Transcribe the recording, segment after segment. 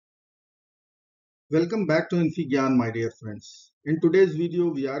Welcome back to infyGyan, my dear friends. In today's video,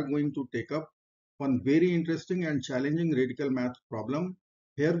 we are going to take up one very interesting and challenging radical math problem.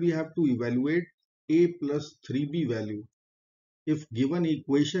 Here we have to evaluate a plus 3b value if given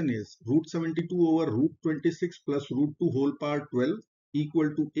equation is root 72 over root 26 plus root 2 whole power 12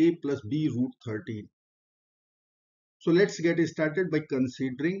 equal to a plus b root 13. So let's get started by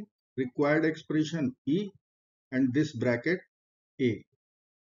considering required expression e and this bracket a.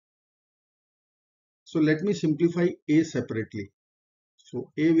 So let me simplify a separately. So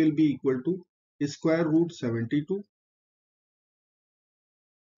a will be equal to square root 72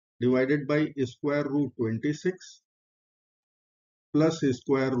 divided by square root 26 plus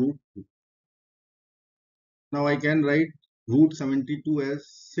square root 2. Now I can write root 72 as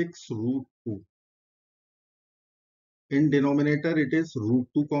 6 root 2. In denominator it is root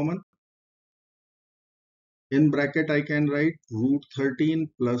 2 common. In bracket I can write root 13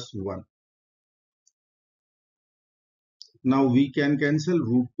 plus 1. Now we can cancel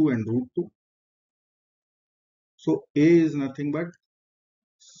root 2 and root 2. So a is nothing but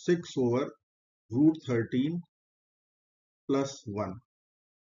 6 over root 13 plus 1.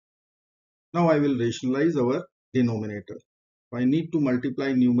 Now I will rationalize our denominator. I need to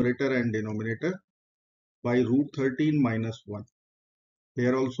multiply numerator and denominator by root 13 minus 1.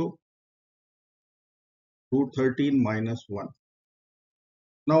 Here also root 13 minus 1.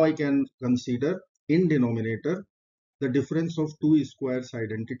 Now I can consider in denominator the difference of two squares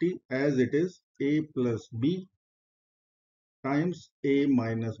identity as it is a plus b times a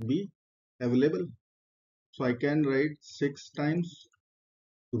minus b available. So I can write 6 times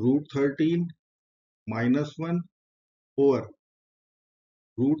root 13 minus 1 over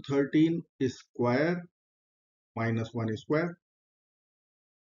root 13 square minus 1 square.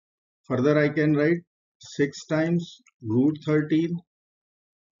 Further I can write 6 times root 13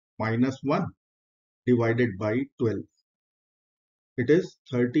 minus 1 divided by 12. It is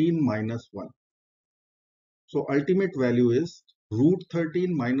 13 minus 1. So ultimate value is root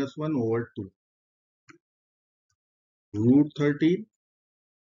 13 minus 1 over 2. Root 13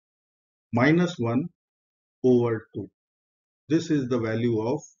 minus 1 over 2. This is the value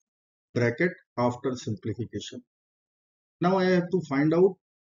of bracket after simplification. Now I have to find out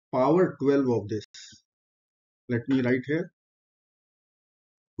power 12 of this. Let me write here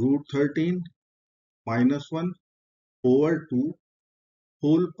root 13 minus 1 over 2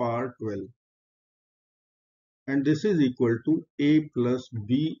 whole power 12. And this is equal to a plus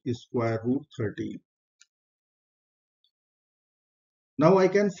b square root 13. Now I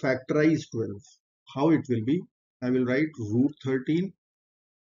can factorize 12. How it will be? I will write root 13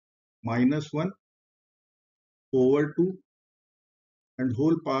 minus 1 over 2 and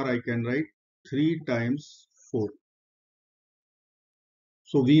whole power I can write 3 times 4.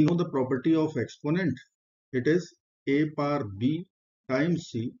 So we know the property of exponent. It is a power b times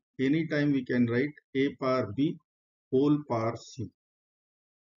c. Anytime we can write a power b whole power c.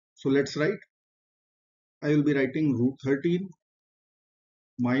 So let's write. I will be writing root 13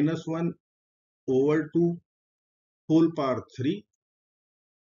 minus 1 over 2 whole power 3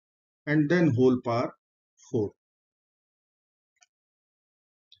 and then whole power 4.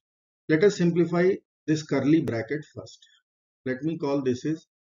 Let us simplify this curly bracket first. Let me call this is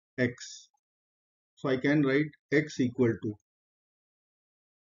x. So I can write x equal to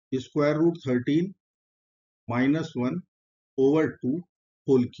square root 13 minus 1 over 2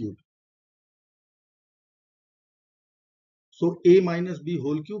 whole cube. So a minus b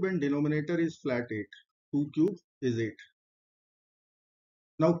whole cube and denominator is flat 8. 2 cube is 8.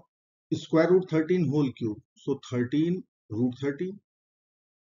 Now square root 13 whole cube. So 13 root 13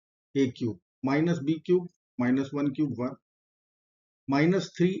 a cube minus b cube minus 1 cube 1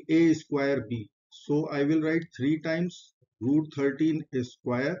 minus 3a square b. So I will write 3 times root 13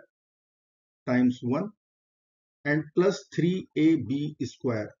 square times 1 and plus 3ab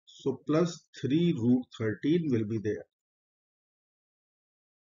square. So plus 3 root 13 will be there.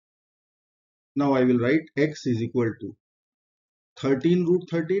 Now I will write x is equal to 13 root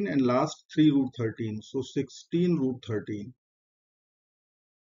 13 and last 3 root 13. So 16 root 13.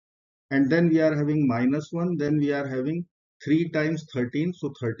 And then we are having minus 1. Then we are having 3 times 13.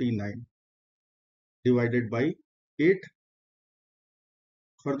 So 39 divided by 8.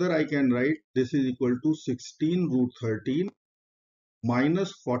 Further I can write this is equal to 16 root 13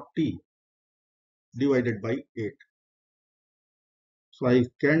 minus 40 divided by 8. So I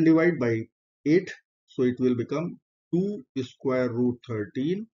can divide by 8. So it will become 2 square root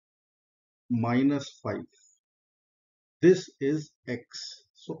 13 minus 5. This is x.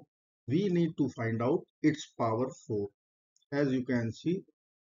 So we need to find out its power 4. As you can see,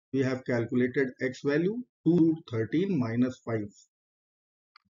 we have calculated x value 2 root 13 minus 5.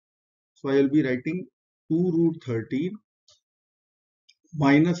 So I will be writing 2 root 13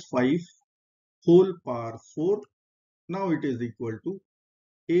 minus 5 whole power 4. Now it is equal to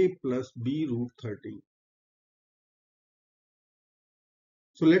a plus b root 13.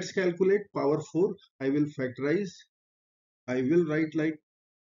 So let's calculate power 4. I will factorize. I will write like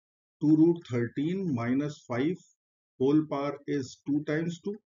 2 root 13 minus 5 whole power is 2 times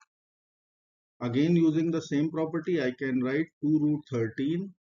 2. Again using the same property, I can write 2 root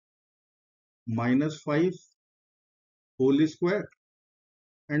 13 minus 5 whole square,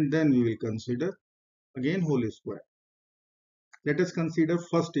 and then we will consider again whole square. Let us consider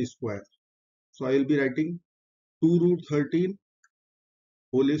first square. So I will be writing 2 root 13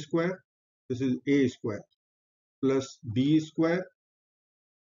 whole square, this is a square, plus b square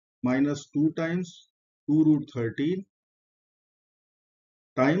minus 2 times 2 root 13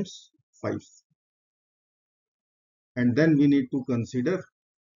 times 5. And then we need to consider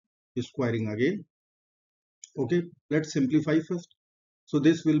squaring again. Okay, let's simplify first. So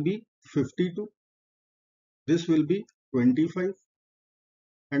this will be 52, this will be 25,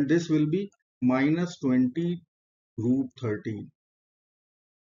 and this will be minus 20 root 13.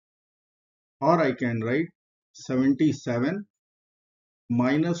 Or I can write 77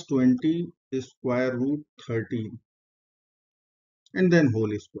 minus 20 square root 13 and then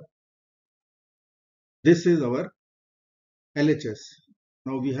whole square. This is our LHS.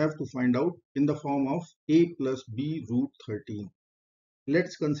 Now we have to find out in the form of a plus b root 13.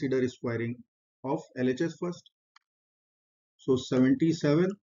 Let's consider squaring of LHS first. So 77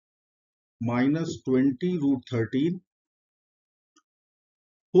 minus 20 root 13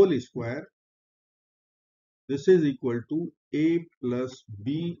 whole square. This is equal to a plus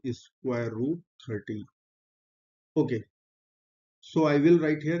b square root 13. Okay. So I will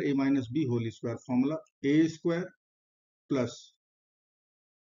write here a minus b whole square formula. A square plus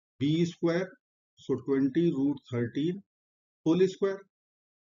b square. So 20 root 13 whole square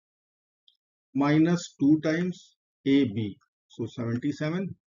minus 2 times ab. So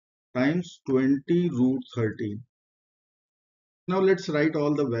 77 times 20 root 13. Now let's write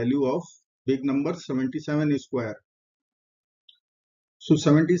all the value of big number 77 square. So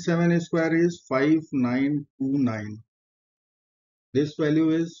 77 square is 5929. This value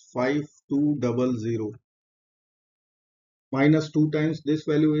is 5200. Minus 2 times this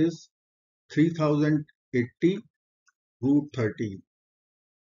value is 3080 root 13.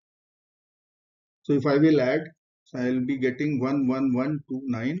 So if I will add, so I will be getting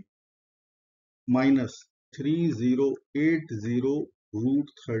 11129 minus 3080 root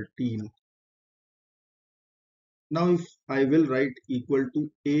 13. Now if I will write equal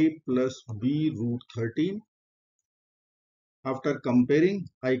to a plus b root 13, after comparing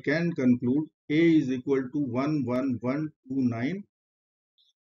I can conclude a is equal to 11129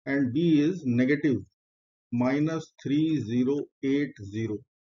 and b is negative minus 3080.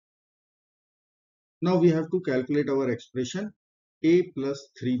 Now we have to calculate our expression a plus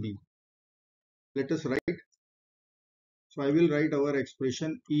 3b. Let us write. So I will write our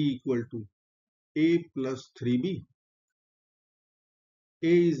expression e equal to a plus 3b.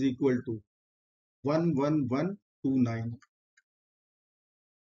 A is equal to 11129.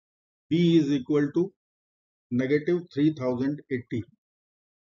 B is equal to negative 3080.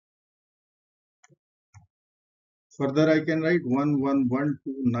 Further I can write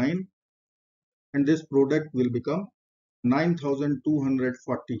 11129 and this product will become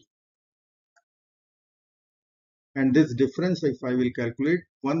 9240. And this difference if I will calculate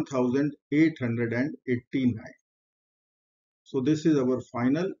 1889. So this is our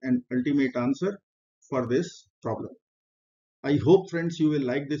final and ultimate answer for this problem. I hope friends you will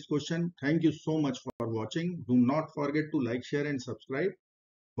like this question. Thank you so much for watching. Do not forget to like, share and subscribe.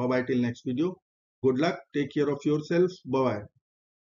 Bye bye till next video. Good luck. Take care of yourselves. Bye bye.